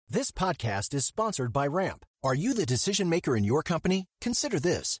This podcast is sponsored by Ramp. Are you the decision maker in your company? Consider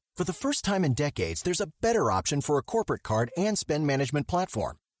this. For the first time in decades, there's a better option for a corporate card and spend management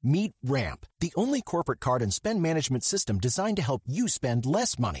platform. Meet Ramp, the only corporate card and spend management system designed to help you spend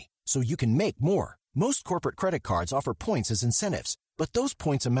less money so you can make more. Most corporate credit cards offer points as incentives, but those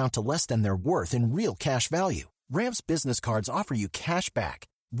points amount to less than their worth in real cash value. Ramp's business cards offer you cash back,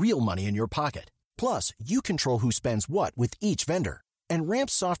 real money in your pocket. Plus, you control who spends what with each vendor. And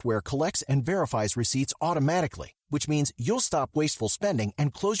Ramp's software collects and verifies receipts automatically, which means you'll stop wasteful spending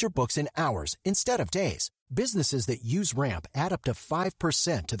and close your books in hours instead of days. Businesses that use Ramp add up to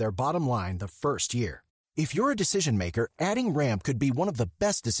 5% to their bottom line the first year. If you're a decision maker, adding Ramp could be one of the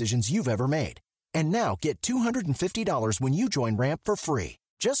best decisions you've ever made. And now get $250 when you join Ramp for free.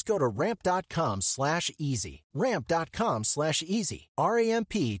 Just go to ramp.com/easy. Ramp.com/easy.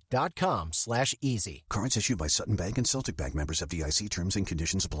 RAMP.com/easy. Cards issued by Sutton Bank and Celtic Bank, members of FDIC. Terms and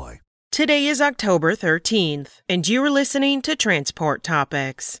conditions apply. Today is October 13th, and you are listening to Transport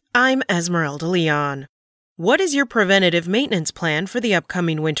Topics. I'm Esmeralda Leon. What is your preventative maintenance plan for the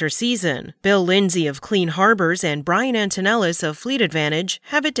upcoming winter season? Bill Lindsay of Clean Harbors and Brian Antonellis of Fleet Advantage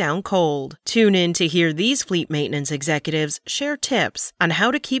have it down cold. Tune in to hear these fleet maintenance executives share tips on how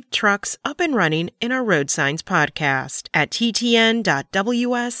to keep trucks up and running in our Road Signs podcast at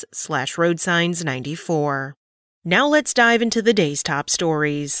ttn.ws/roadsigns94. Now let's dive into the day's top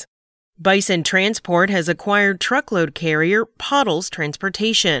stories. Bison Transport has acquired truckload carrier Pottles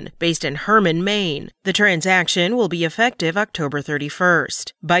Transportation, based in Herman, Maine. The transaction will be effective October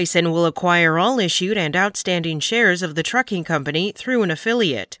 31st. Bison will acquire all issued and outstanding shares of the trucking company through an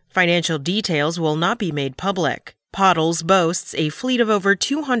affiliate. Financial details will not be made public. Pottles boasts a fleet of over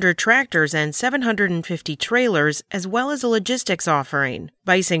 200 tractors and 750 trailers, as well as a logistics offering.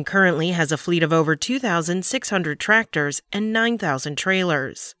 Bison currently has a fleet of over 2,600 tractors and 9,000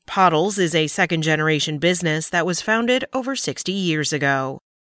 trailers. Pottles is a second-generation business that was founded over 60 years ago.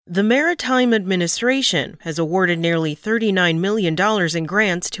 The Maritime Administration has awarded nearly $39 million in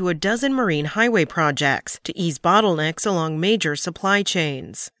grants to a dozen marine highway projects to ease bottlenecks along major supply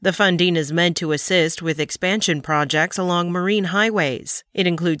chains. The funding is meant to assist with expansion projects along marine highways. It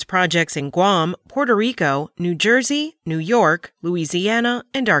includes projects in Guam, Puerto Rico, New Jersey, New York, Louisiana,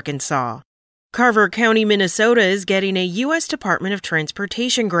 and Arkansas. Carver County, Minnesota is getting a U.S. Department of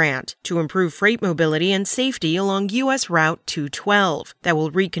Transportation grant to improve freight mobility and safety along U.S. Route 212 that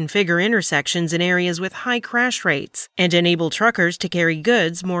will reconfigure intersections in areas with high crash rates and enable truckers to carry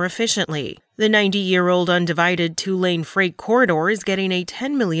goods more efficiently. The 90-year-old undivided two-lane freight corridor is getting a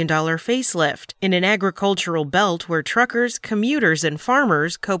 $10 million facelift in an agricultural belt where truckers, commuters, and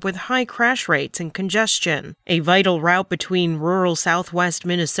farmers cope with high crash rates and congestion. A vital route between rural southwest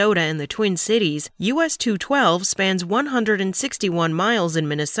Minnesota and the Twin Cities, US 212 spans 161 miles in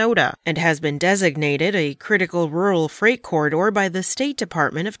Minnesota and has been designated a critical rural freight corridor by the State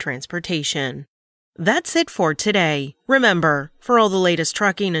Department of Transportation. That's it for today. Remember, for all the latest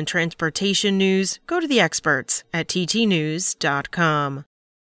trucking and transportation news, go to the experts at ttnews.com.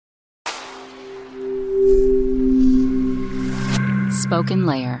 Spoken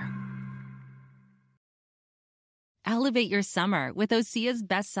Layer. Elevate your summer with Osea's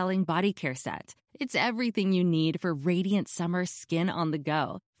best-selling body care set. It's everything you need for radiant summer skin on the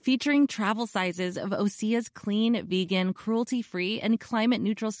go. Featuring travel sizes of Osea's clean, vegan, cruelty-free, and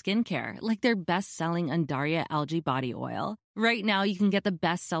climate-neutral skincare, like their best-selling Undaria Algae Body Oil. Right now, you can get the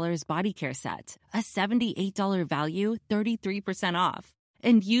Bestsellers Body Care Set, a $78 value, 33% off.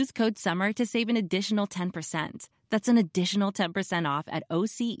 And use code SUMMER to save an additional 10%. That's an additional 10% off at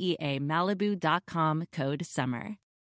OseaMalibu.com, code SUMMER.